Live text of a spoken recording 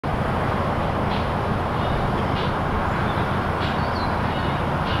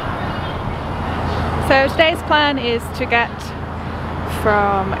So today's plan is to get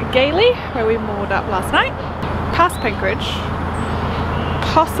from Gailey, where we moored up last night, past Penkridge,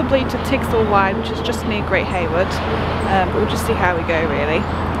 possibly to Tigsall Wide, which is just near Great Haywood, but we'll just see how we go really.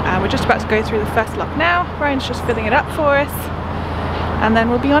 We're just about to go through the first lock now. Ryan's just filling it up for us, and then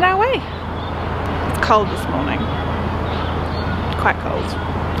we'll be on our way. It's cold this morning, quite cold,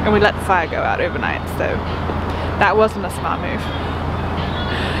 and we let the fire go out overnight, so that wasn't a smart move.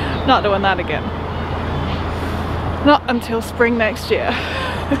 Not doing that again. Not until spring next year.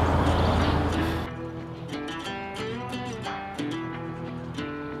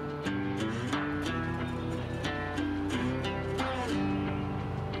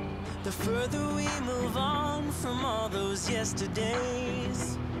 The further we move on from all those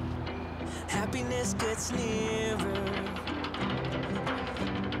yesterdays, happiness gets nearer.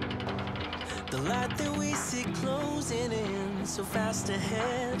 The light that we see closing in so fast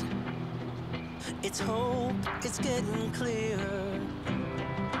ahead, it's hope, it's getting clearer.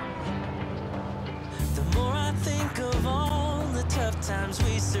 The more I think of all the tough times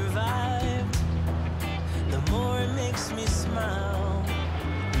we survived, the more it makes me smile.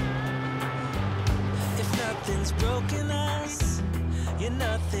 If nothing's broken us, yeah,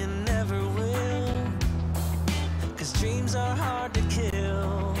 nothing ever will, 'cause dreams are hard to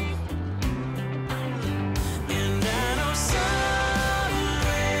kill. And I know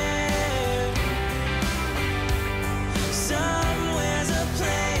somewhere's a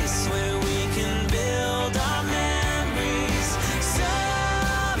place where we can build our memories. Somewhere,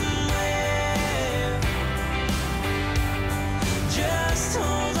 just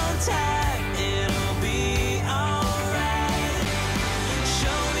hold on tight, it'll be alright.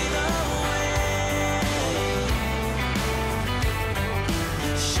 Show me the way,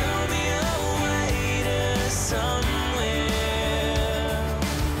 show me a way to somewhere.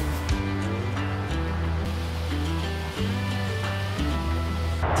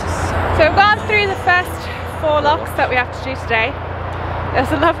 So we've gone through the first 4 locks that we have to do today.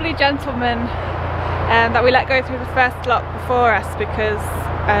 There's a lovely gentleman that we let go through the first lock before us because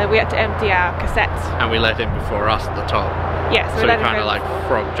we had to empty our cassettes. And we let him before us at the top. Yeah, So we kind of like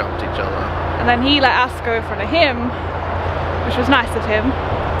frog jumped each other. And then he let us go in front of him, which was nice of him.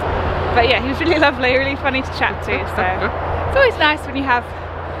 But yeah, he was really lovely, really funny to chat to. So it's always nice when you have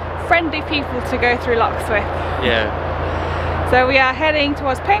friendly people to go through locks with. Yeah. So we are heading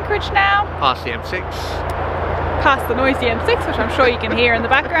towards Penkridge now. Past the M6. Past the noisy M6, which I'm sure you can hear in the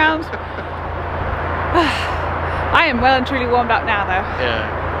background. I am well and truly warmed up now though. Yeah.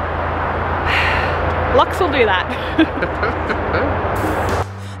 Locks will do that.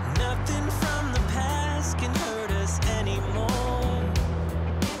 Nothing from the past can hurt us anymore.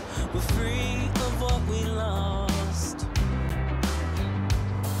 We're free of what we lost.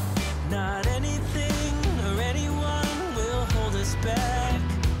 Not anything or anyone will hold us back,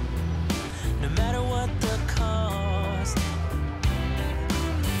 no matter what the cost.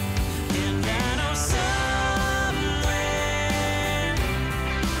 And I know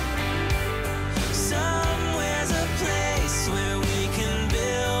somewhere's a place where we can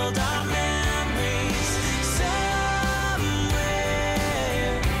build our memories. Somewhere,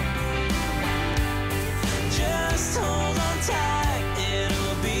 just hold on tight,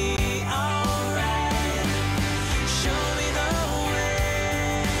 it'll be alright. Show me the way,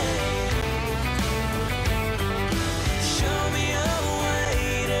 show me a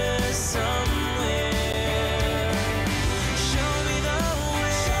way to somewhere. Show me the way,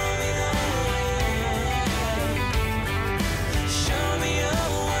 show me the way, show me a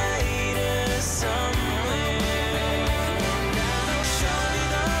way to somewhere. Show me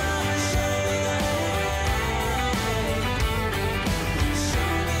the way, show me the way,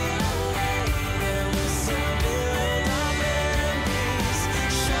 show me a way where we can build our memories.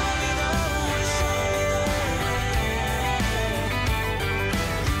 Show me the way,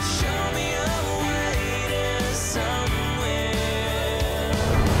 show me a way to somewhere.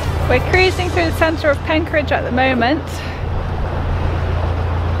 We're cruising through the centre of Penkridge at the moment.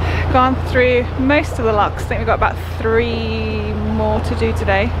 Gone through most of the locks. I think we've got about 3 more to do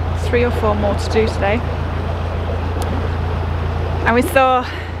today. 3 or 4 more to do today. And we saw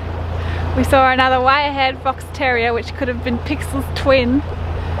another wire-haired fox terrier, which could have been Pixel's twin.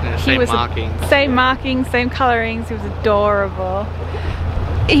 Yeah, He same was markings. Same markings, same colourings. He was adorable.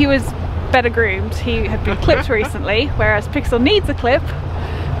 He was better groomed. He had been clipped recently, whereas Pixel needs a clip,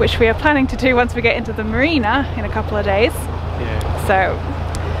 which we are planning to do once we get into the marina in a couple of days. Yeah. So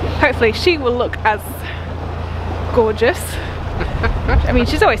hopefully she will look as gorgeous. I mean,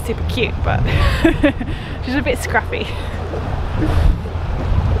 she's always super cute, but she's a bit scruffy.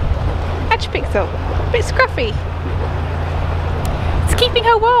 pixel. A bit scruffy. It's keeping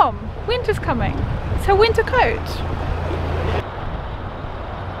her warm. Winter's coming. It's her winter coat.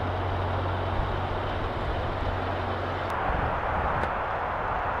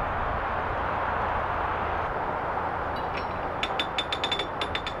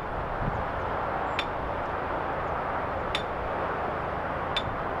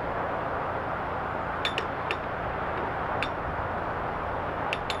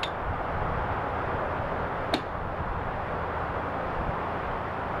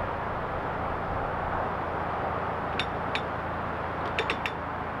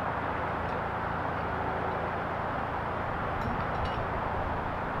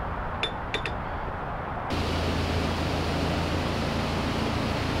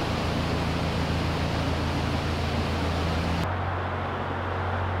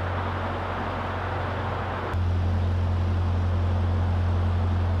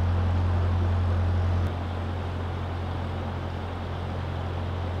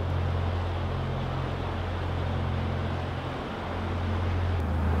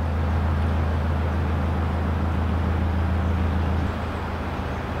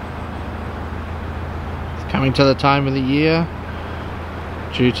 Coming to the time of the year,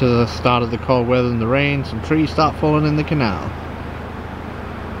 due to the start of the cold weather and the rain, some trees start falling in the canal.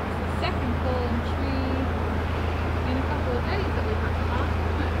 It's the second fallen tree in a couple of days that we've had to pass,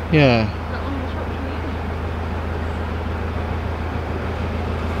 isn't it? Yeah. That one was tree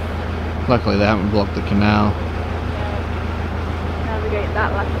in. Luckily they haven't blocked the canal. Navigate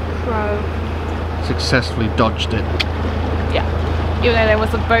that like a pro. Successfully dodged it. Yeah. Even though there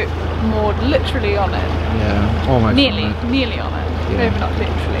was a boat moored literally on it. Yeah, almost. Nearly on it. nearly on it. Yeah. Maybe not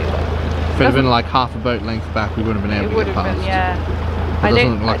literally, but If it had been like half a boat length back, we wouldn't have been able it to would get have past. been, yeah. It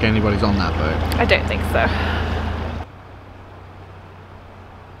doesn't look like anybody's on that boat. I don't think so.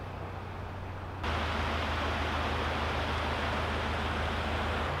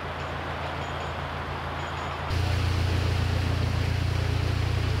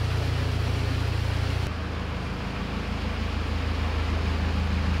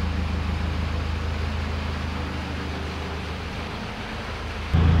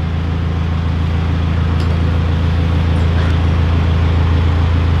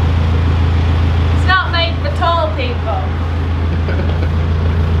 Baton.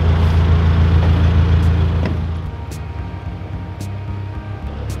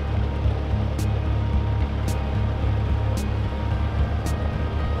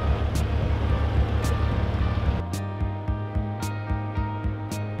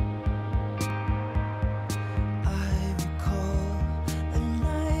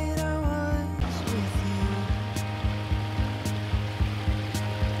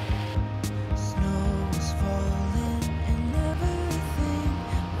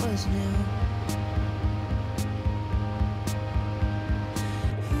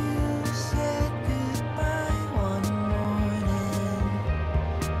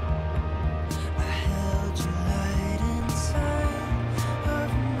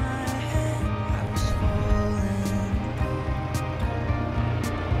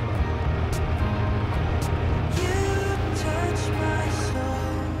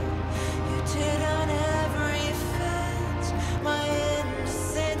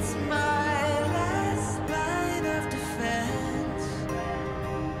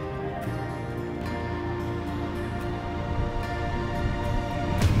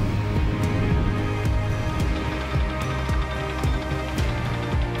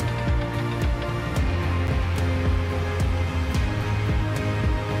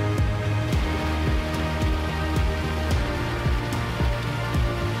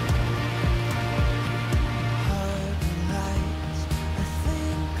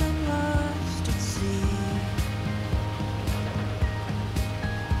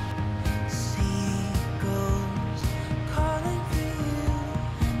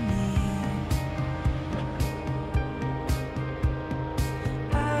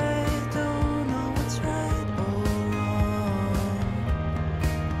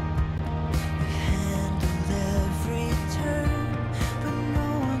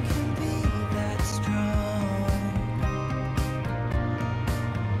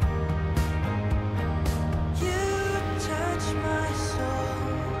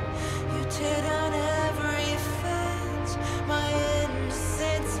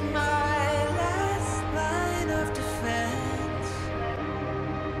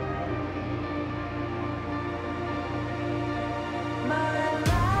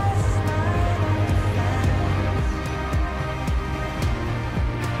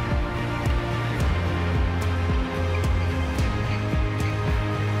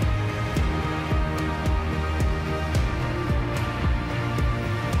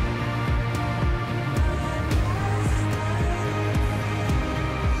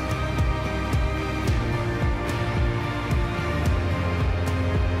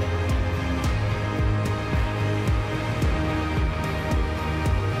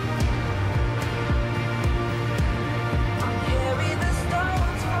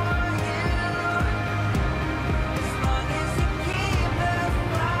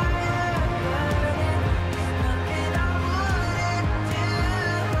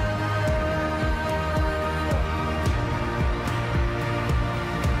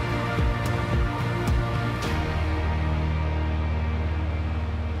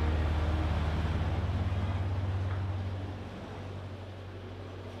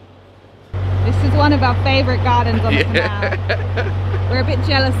 one of our favourite gardens on the canal. We're a bit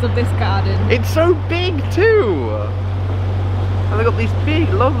jealous of this garden. It's so big too! And they've got these big,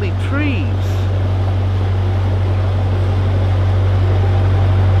 lovely trees.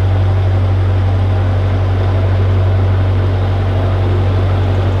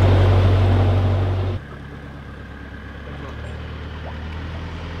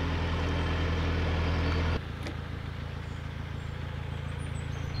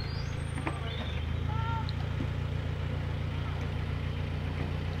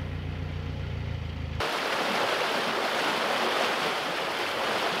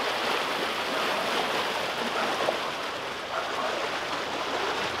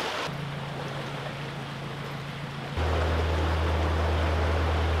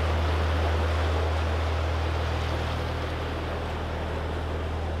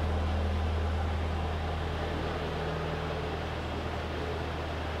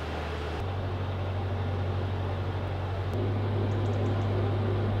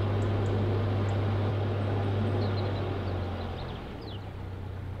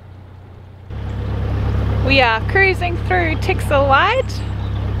 We are cruising through Tixel Wide,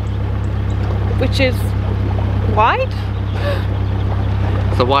 which is wide.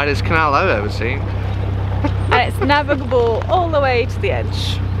 It's the widest canal I've ever seen. And it's navigable all the way to the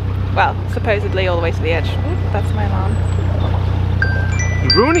edge. Well, supposedly all the way to the edge. Ooh, that's my alarm.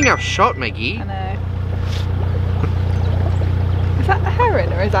 You're ruining our shot, Maggie. I know. Is that a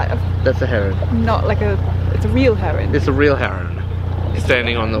heron or is that a... That's a heron. Not like a... It's a real heron. It's a real heron.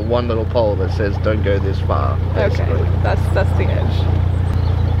 Standing on the one little pole that says don't go this far, basically. Okay, that's the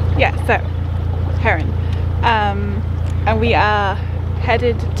edge. Yeah, so heron. And we are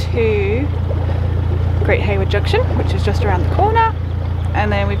headed to Great Hayward Junction, which is just around the corner,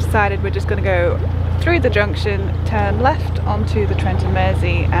 and then we've decided we're just going to go through the junction, turn left onto the Trent and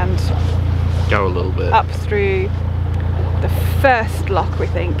Mersey and go a little bit up through the first lock, we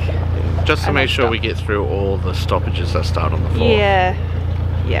think. Just to make sure we get through all the stoppages that start on the 4th. Yeah,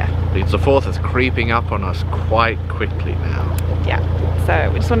 yeah. Because the 4th is creeping up on us quite quickly now. Yeah,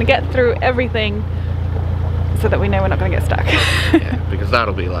 so we just want to get through everything so that we know we're not going to get stuck. Yeah, because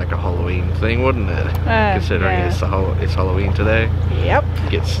that'll be like a Halloween thing, wouldn't it? Considering yeah. it's Halloween today. Yep.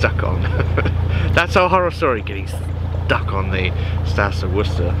 Get stuck on. That's our horror story, getting stuck on the Stairs of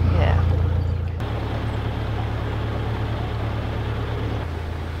Worcester. Yeah.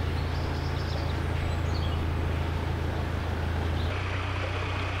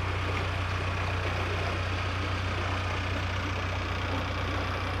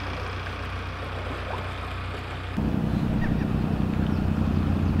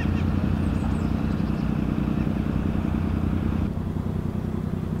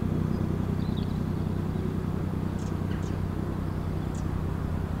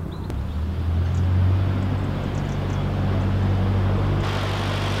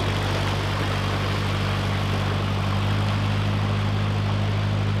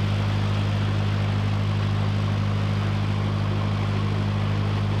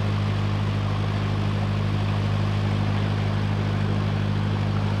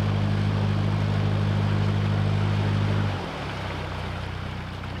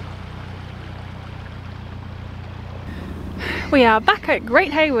 We are back at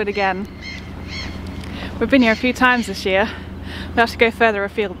Great Hayward again. We've been here a few times this year. We'll have to go further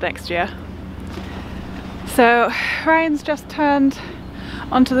afield next year. So Ryan's just turned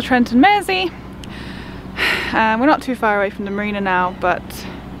onto the Trent and Mersey. We're not too far away from the marina now, but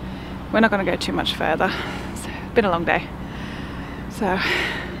we're not going to go too much further. It's been a long day. So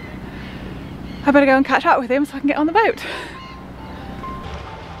I better go and catch up with him so I can get on the boat.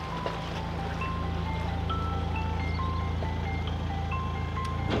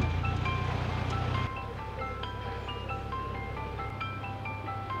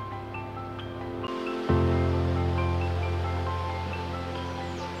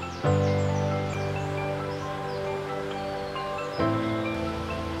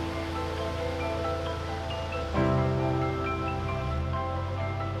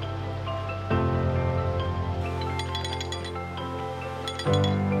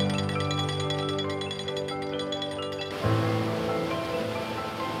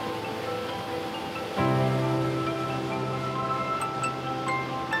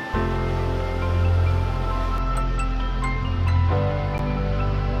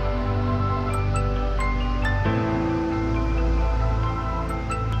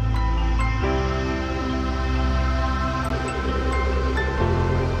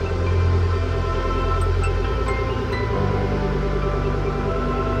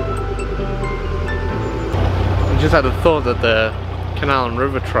 Just had a thought that the Canal and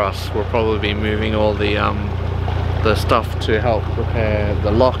River Trust will probably be moving all the stuff to help repair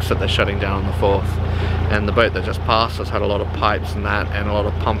the locks that they're shutting down on the 4th. And the boat that just passed us had a lot of pipes and that, and a lot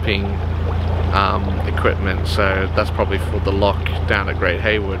of pumping equipment, so that's probably for the lock down at Great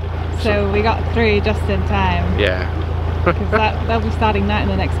Haywood. So we got through just in time. Yeah. Because they'll be starting that in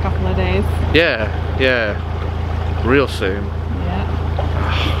the next couple of days. Yeah, real soon.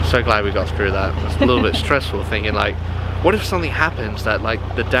 Yeah. So glad we got through that. It's a little bit stressful thinking like, what if something happens that like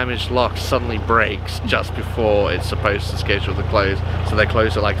the damaged lock suddenly breaks just before it's supposed to schedule to close, so they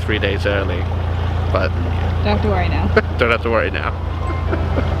close it like 3 days early. But don't have to worry now. Don't have to worry now.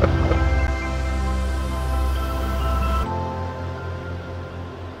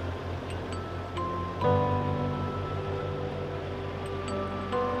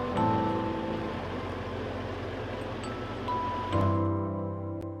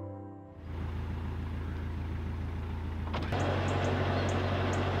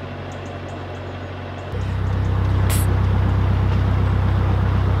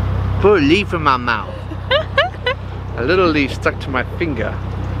 Put a leaf in my mouth. A little leaf stuck to my finger.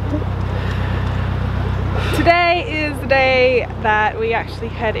 Today is the day that we actually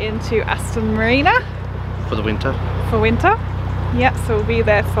head into Aston Marina. For the winter? For winter. Yep, so we'll be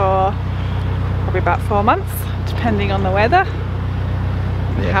there for probably about 4 months, depending on the weather,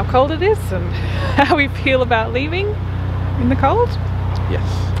 how cold it is, and how we feel about leaving in the cold. Yes.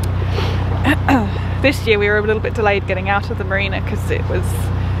 This year we were a little bit delayed getting out of the marina because it was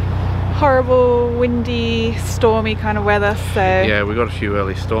horrible, windy, stormy kind of weather. So yeah, we got a few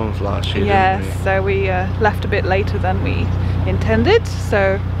early storms last year. Yeah, didn't we? so we left a bit later than we intended.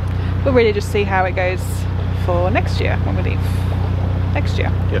 So we'll really just see how it goes for next year when we leave next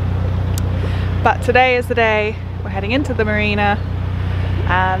year. Yep. But today is the day we're heading into the marina,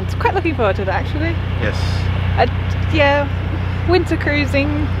 and quite looking forward to it actually. Yes. Yeah, winter cruising.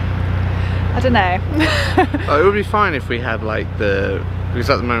 I don't know. It would be fine if we had like because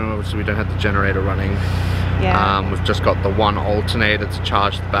at the moment obviously we don't have the generator running. Yeah. We've just got the one alternator to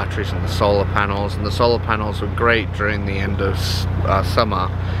charge the batteries and the solar panels, and the solar panels were great during the end of summer,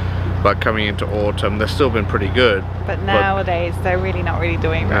 but coming into autumn they've still been pretty good. But nowadays they're really not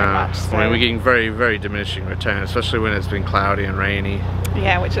doing very much. So. I mean, we're getting very, very diminishing return, especially when it's been cloudy and rainy.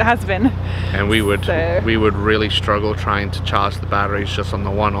 Yeah, which it has been. And we would really struggle trying to charge the batteries just on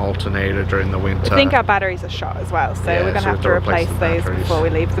the one alternator during the winter. I think our batteries are shot as well, so yeah, we're going to have to replace those before we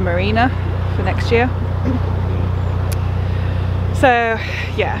leave the marina for next year. So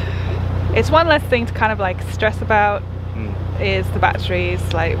yeah, it's one less thing to kind of like stress about. Is the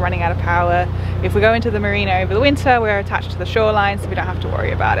batteries like running out of power. If we go into the marina over the winter, we're attached to the shoreline, so we don't have to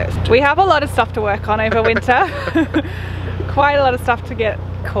worry about it. We have a lot of stuff to work on over winter. Quite a lot of stuff to get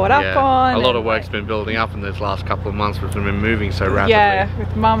caught up on. A lot of work's been building up in those last couple of months. We've been moving so rapidly. Yeah,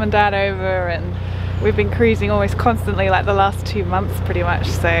 with mum and dad over, and we've been cruising almost constantly like the last 2 months pretty much,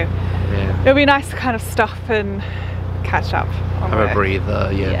 so yeah. It'll be nice to kind of stop and catch up on have work. A breather,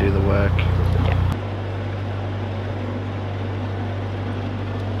 do the work.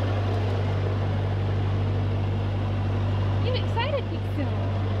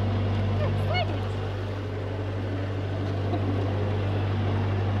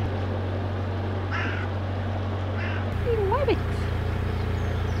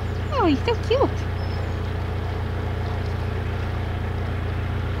 Oh, he's so cute.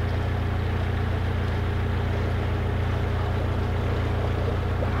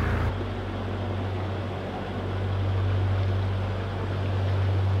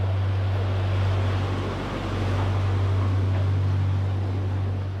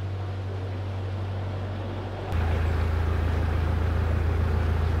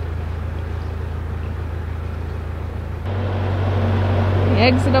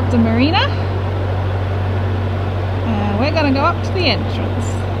 Exit of the marina, and we're gonna go up to the entrance.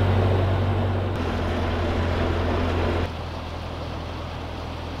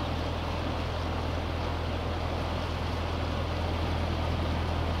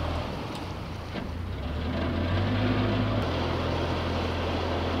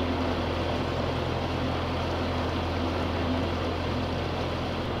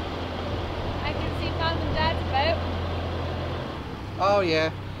 I can see Mum and Dad's boat. Oh yeah,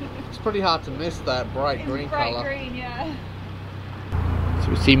 it's pretty hard to miss that bright green colour. Bright green, yeah.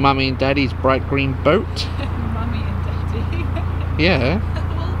 So we see Mummy and Daddy's bright green boat. Mummy and Daddy. Yeah.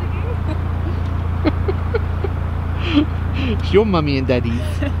 It's your Mummy and Daddy's.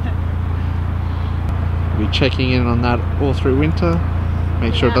 We're checking in on that all through winter.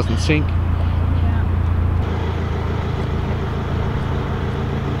 Make sure it doesn't sink.